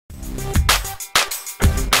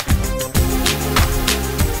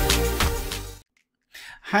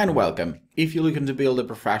Hi and welcome. If you're looking to build a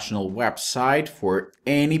professional website for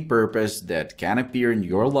any purpose that can appear in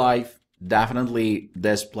your life, definitely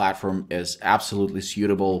this platform is absolutely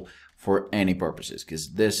suitable for any purposes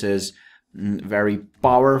because this is very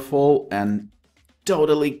powerful and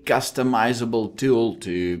totally customizable tool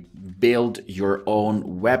to build your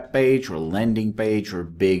own web page or landing page or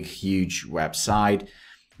big huge website,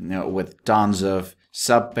 with tons of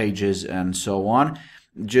sub pages and so on.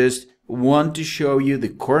 Just want to show you the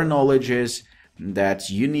core knowledges that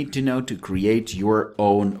you need to know to create your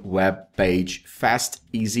own web page fast,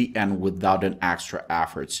 easy, and without an extra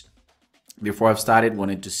efforts. Before I've started,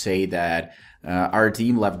 wanted to say that our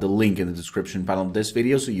team left the link in the description panel of this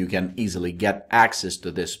video so you can easily get access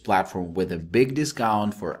to this platform with a big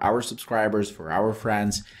discount for our subscribers, for our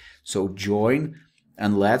friends. So join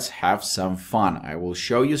and let's have some fun. I will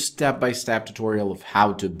show you step-by-step tutorial of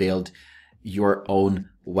how to build your own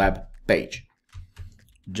web page.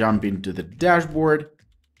 Jump into the dashboard.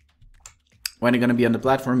 When you're going to be on the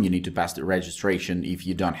platform, you need to pass the registration if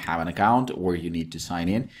you don't have an account or you need to sign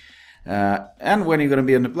in. And when you're going to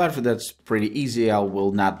be on the platform, that's pretty easy. I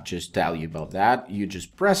will not just tell you about that. You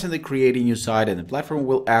just press in the create a new site and the platform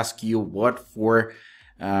will ask you what for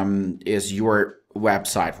is your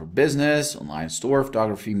website for business, online store,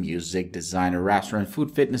 photography, music, designer, restaurant,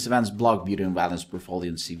 food, fitness, events, blog, beauty and wellness, portfolio,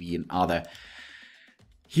 and CV, and other.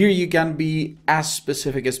 Here you can be as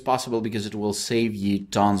specific as possible because it will save you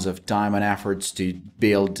tons of time and efforts to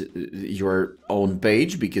build your own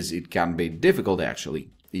page, because it can be difficult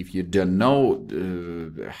actually if you don't know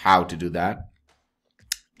how to do that.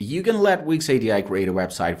 You can let Wix API create a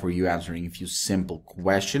website for you, answering a few simple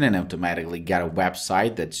questions, and automatically get a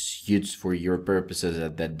website that suits for your purposes,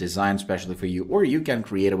 that designed especially for you. Or you can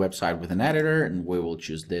create a website with an editor, and we will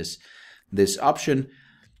choose this option.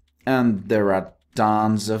 And there are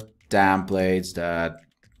tons of templates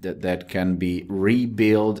that can be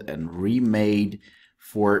rebuilt and remade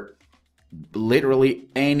for literally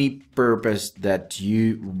any purpose that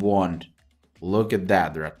you want. Look at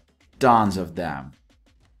that, there are tons of them.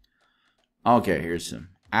 Okay, here's some.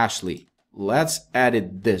 Ashley, let's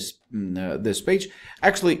edit this page.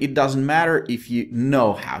 Actually, it doesn't matter if you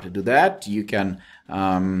know how to do that. You can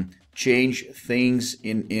change things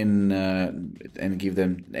and give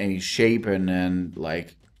them any shape and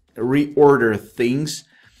like reorder things.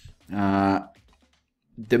 The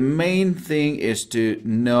main thing is to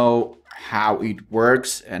know how it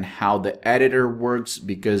works and how the editor works,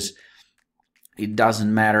 because it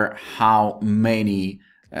doesn't matter how many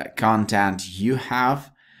content you have,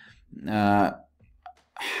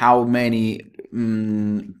 how many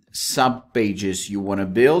sub pages you want to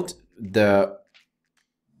build, the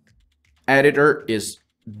editor is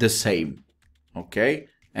the same. Okay,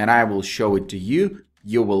 and I will show it to you.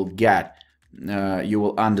 You will get you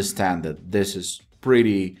will understand that this is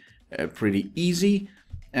pretty easy,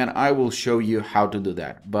 and I will show you how to do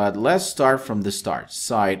that. But let's start from the start.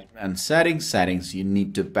 Site and settings you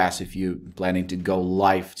need to pass. If you're planning to go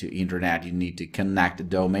live to internet, you need to connect the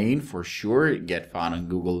domain for sure. Get found on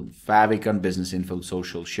Google, Favicon, Business Info,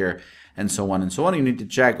 Social Share, and so on and so on. You need to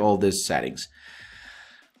check all these settings.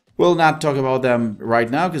 We'll not talk about them right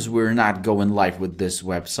now because we're not going live with this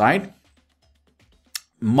website.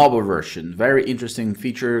 Mobile version, very interesting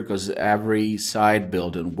feature because every site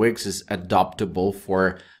built on Wix is adaptable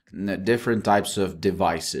for different types of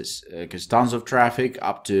devices, because tons of traffic,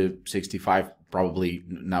 up to 65, probably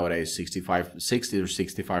nowadays 60 or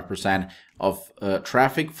 65% of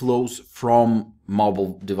traffic flows from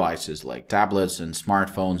mobile devices like tablets and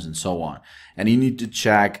smartphones and so on. And you need to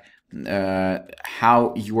check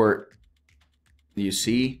how you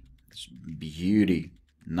see, it's beauty,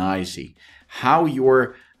 nicey, how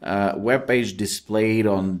your web page displayed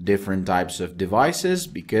on different types of devices,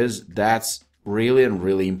 because that's really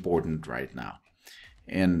important right now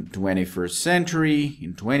in 21st century,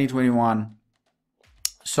 in 2021.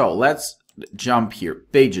 So let's jump here.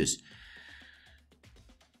 Pages.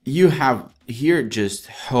 You have here just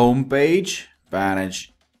home page,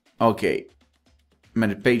 manage. Okay,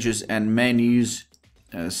 manage pages and menus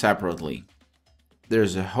separately.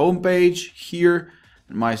 There's a home page here.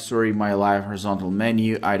 My story, my life, horizontal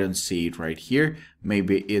menu. I don't see it right here.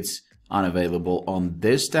 Maybe it's unavailable on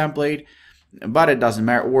this template, but it doesn't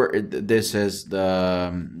matter. Or this is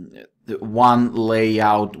the one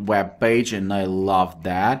layout web page, and I love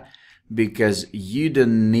that because you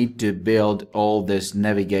don't need to build all this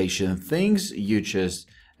navigation things. You just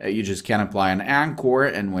can apply an anchor,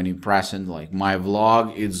 and when you press in like my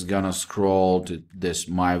vlog, it's gonna scroll to this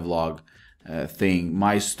my vlog thing.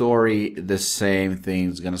 My story, the same thing,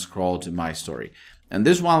 is gonna scroll to my story. And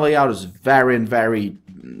this one layout is very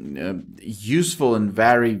useful and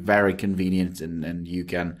very, very convenient, and you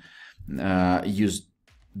can use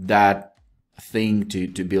that thing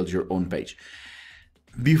to build your own page.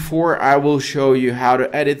 Before I will show you how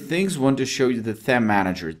to edit things, I want to show you the theme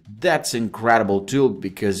manager. That's an incredible tool,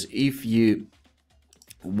 because if you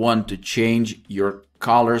want to change your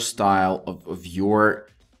color style of your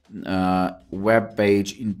web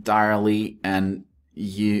page entirely, and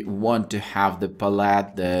you want to have the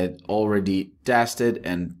palette that already tested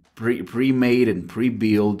and pre-made and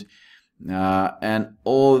pre-built, and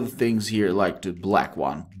all the things here, like the black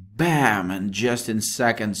one, bam, and just in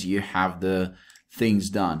seconds you have the things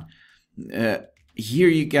done. Here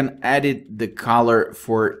you can edit the color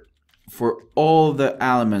for all the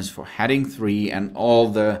elements for heading 3, and all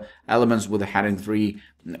the elements with the heading 3,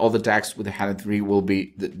 all the text with the heading 3 will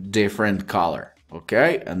be the different color.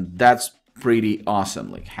 Okay, and that's pretty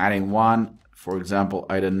awesome. Like heading 1, for example,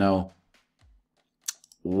 I don't know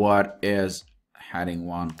what is heading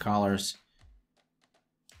 1 colors.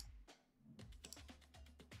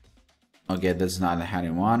 Okay, that's not the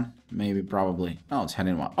heading 1. Maybe, probably. No, it's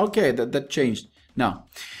heading 1. Okay, that changed. No.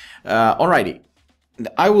 Alrighty.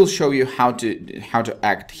 I will show you how to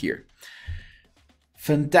act here.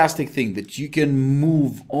 Fantastic thing that you can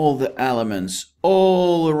move all the elements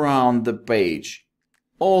all around the page.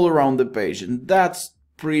 All around the page. And that's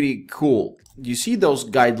pretty cool. You see those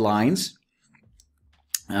guidelines?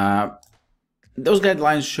 Those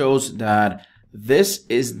guidelines shows that this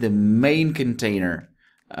is the main container.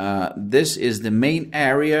 This is the main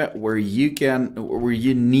area where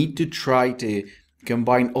you need to try to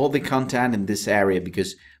combine all the content in this area,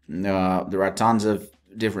 because there are tons of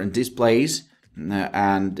different displays,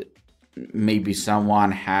 and maybe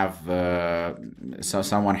someone has a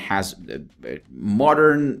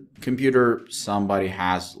modern computer, somebody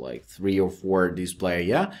has like 3 or 4 display,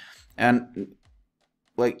 yeah, and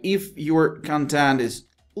like if your content is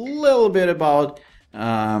a little bit about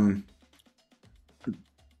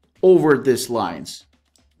over these lines,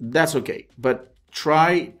 that's okay, but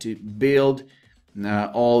try to build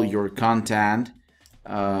all your content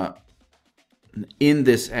in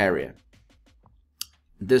this area.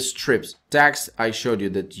 The strips text, I showed you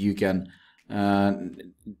that you can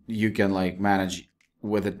like manage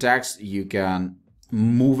with the text. You can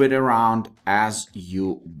move it around as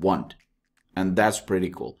you want, and that's pretty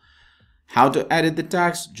cool. How to edit the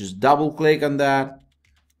text? Just double click on that,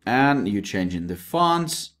 and you change in the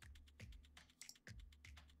fonts.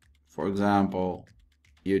 For example,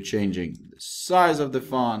 you're changing the size of the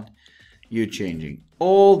font, you're changing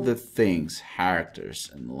all the things, characters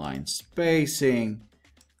and line spacing.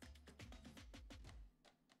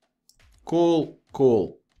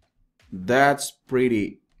 Cool. That's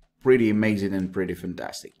pretty amazing and pretty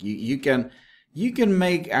fantastic. You can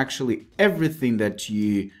make actually everything that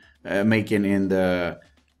you making in the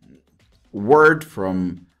Word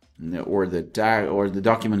from or the tag or the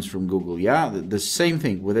documents from Google. Yeah, the same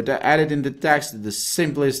thing with it added in the text, the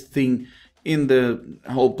simplest thing in the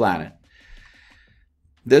whole planet.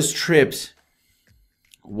 The strips,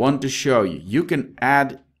 want to show you, you can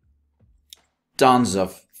add tons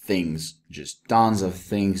of things, just tons of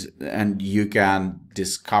things, and you can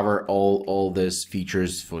discover all these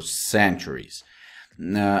features for centuries.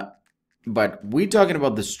 But we're talking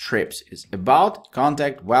about the strips. It's about,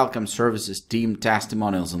 contact, welcome, services, team,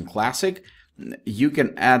 testimonials, and classic. You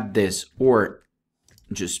can add this or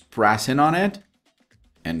just pressing on it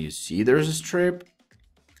and you see there's a strip,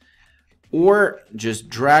 or just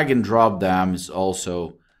drag and drop them is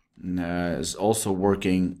also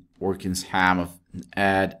working scheme of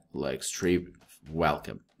add like strip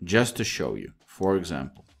welcome, just to show you. For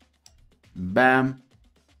example, bam,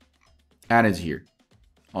 and it's here.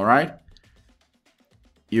 All right.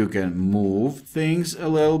 You can move things a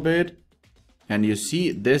little bit, and you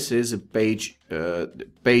see this is a page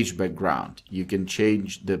background. You can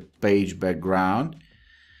change the page background.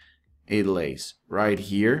 It lays right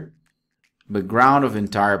here, background of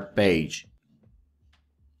entire page.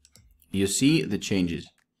 You see the changes.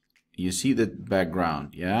 You see the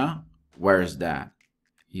background, yeah? Where is that?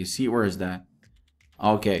 You see where is that?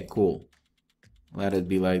 Okay, cool. Let it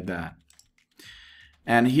be like that.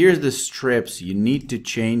 And here's the strips. You need to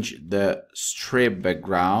change the strip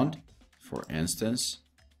background, for instance,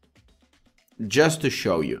 just to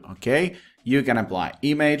show you, okay? You can apply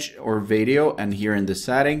image or video, and here in the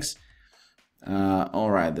settings, all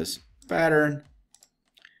right, this pattern,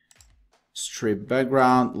 strip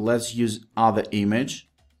background, let's use other image,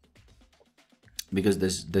 because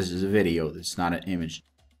this is a video, it's not an image.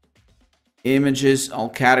 Images, all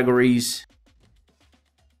categories.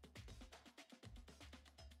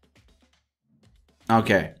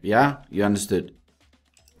 Okay, yeah, you understood.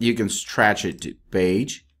 You can stretch it to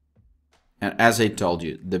page. And as I told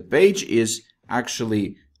you, the page is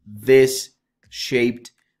actually this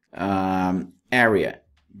shaped area.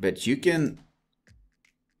 But you can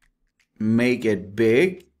make it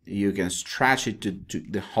big. You can stretch it to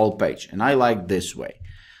the whole page. And I like this way.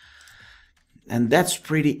 And that's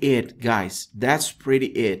pretty it, guys. That's pretty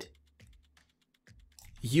it.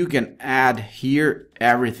 You can add here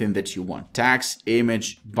everything that you want. Text,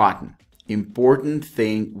 image, button. Important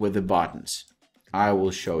thing with the buttons. I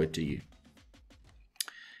will show it to you.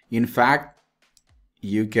 In fact,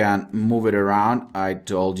 you can move it around. I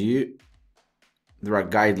told you there are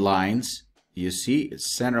guidelines. You see, it's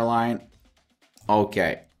center line.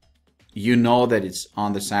 Okay. You know that it's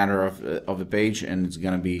on the center of the page and it's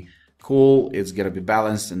going to be cool. It's going to be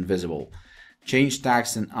balanced and visible. Change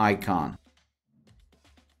text and icon.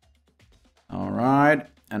 All right,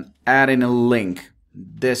 and adding a link.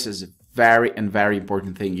 This is a very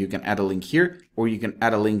important thing. You can add a link here or you can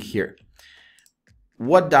add a link here.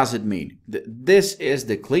 What does it mean? This is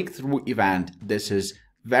the click-through event. This is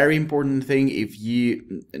very important thing if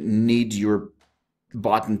you need your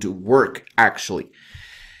button to work actually.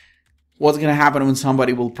 What's going to happen when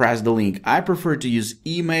somebody will press the link? I prefer to use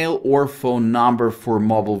email or phone number for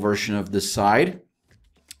mobile version of the site,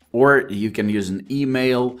 or you can use an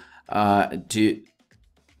email. To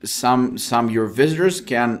some your visitors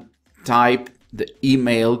can type the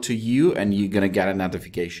email to you and you're gonna get a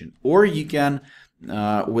notification. Or you can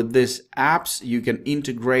with these apps you can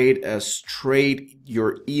integrate straight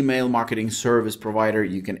your email marketing service provider.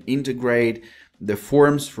 You can integrate the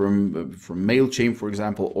forms from MailChimp, for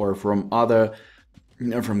example, or from other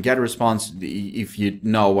from GetResponse, if you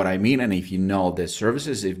know what I mean and if you know the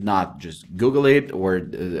services. If not, just Google it or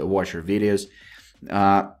watch our videos.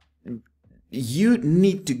 You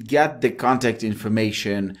need to get the contact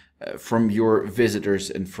information from your visitors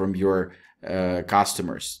and from your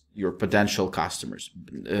customers, your potential customers.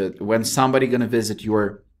 When somebody gonna visit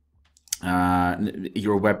your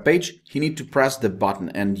web page, he need to press the button,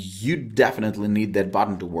 and you definitely need that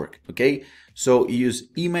button to work. Okay, so use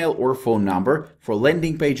email or phone number. For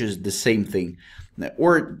landing pages, the same thing,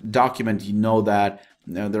 or document. You know that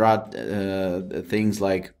there are things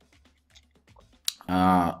like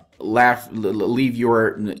leave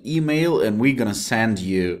your email and we're gonna send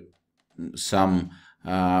you some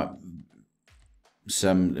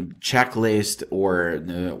checklist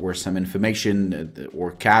or some information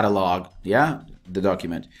or catalog. Yeah, the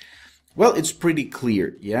document. Well, it's pretty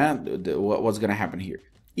clear. Yeah, what's gonna happen here?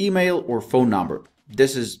 Email or phone number.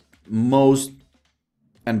 This is most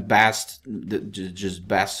and best, just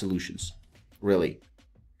best solutions, really.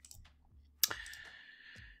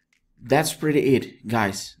 That's pretty it,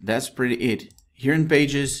 guys. That's pretty it. Here in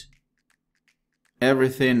Pages,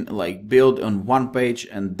 everything like build on one page,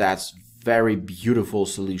 and that's very beautiful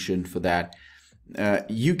solution for that.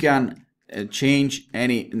 You can change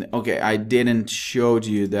any. Okay, I didn't show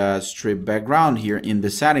you the strip background here in the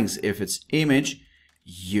settings. If it's image,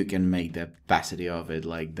 you can make the opacity of it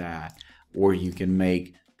like that, or you can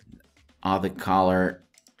make other color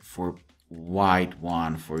for white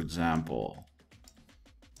one, for example.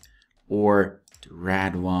 Or the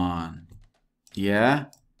red one. Yeah,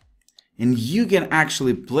 and you can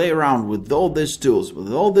actually play around with all these tools,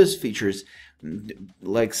 with all these features,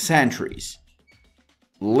 like centuries,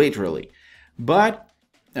 literally. But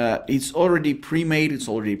it's already pre-made, it's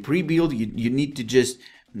already pre-built. You need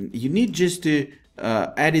just to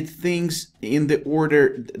edit things in the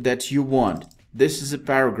order that you want. This is a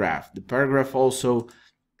paragraph. The paragraph also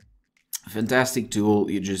fantastic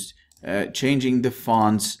tool. You just changing the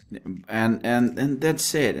fonts, and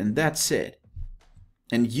that's it,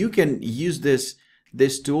 and you can use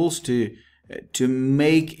these tools to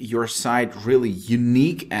make your site really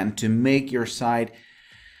unique and to make your site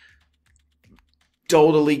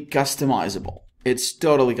totally customizable. It's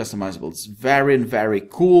totally customizable. It's very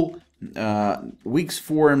cool. Wix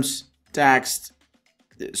forms, text,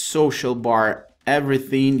 social bar,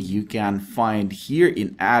 everything you can find here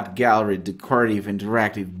in Add Gallery, decorative,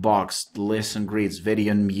 interactive box, lesson grids,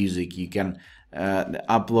 video and music. You can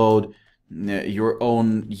upload your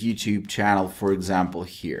own YouTube channel, for example.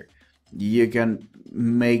 Here you can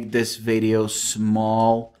make this video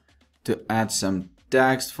small to add some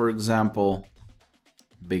text, for example,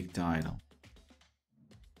 big title.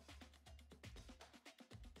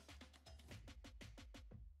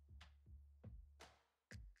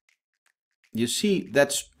 You see,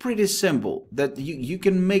 that's pretty simple. That you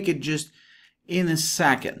can make it just in a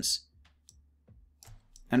seconds.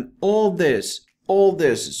 And all this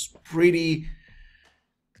is pretty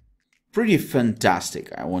pretty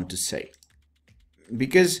fantastic, I want to say,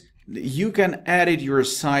 because you can edit your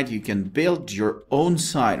site, you can build your own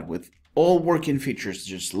site with all working features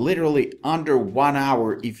just literally under 1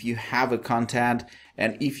 hour if you have a content,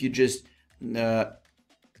 and if you just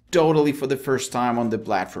totally for the first time on the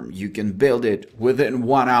platform, you can build it within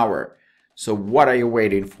 1 hour. So what are you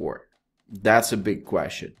waiting for? That's a big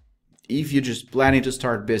question. If you're just planning to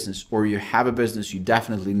start business or you have a business, you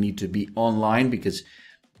definitely need to be online, because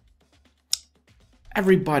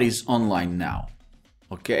everybody's online now.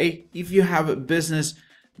 Okay? If you have a business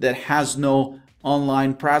that has no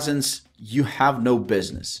online presence, you have no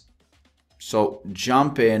business. So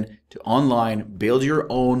jump in to online, build your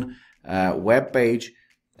own web page,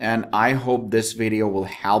 and I hope this video will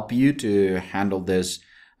help you to handle this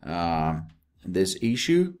this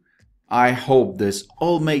issue. I hope this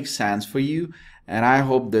all makes sense for you, and I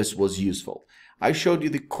hope this was useful. I showed you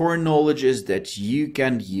the core knowledges that you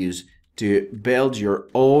can use to build your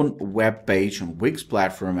own web page on Wix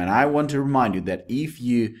platform, and I want to remind you that if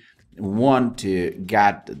you want to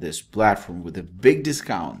get this platform with a big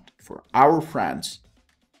discount for our friends,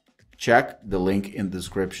 check the link in the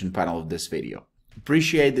description panel of this video.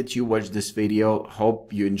 Appreciate that you watched this video.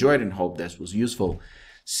 Hope you enjoyed and hope this was useful.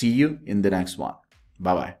 See you in the next one.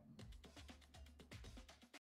 Bye bye.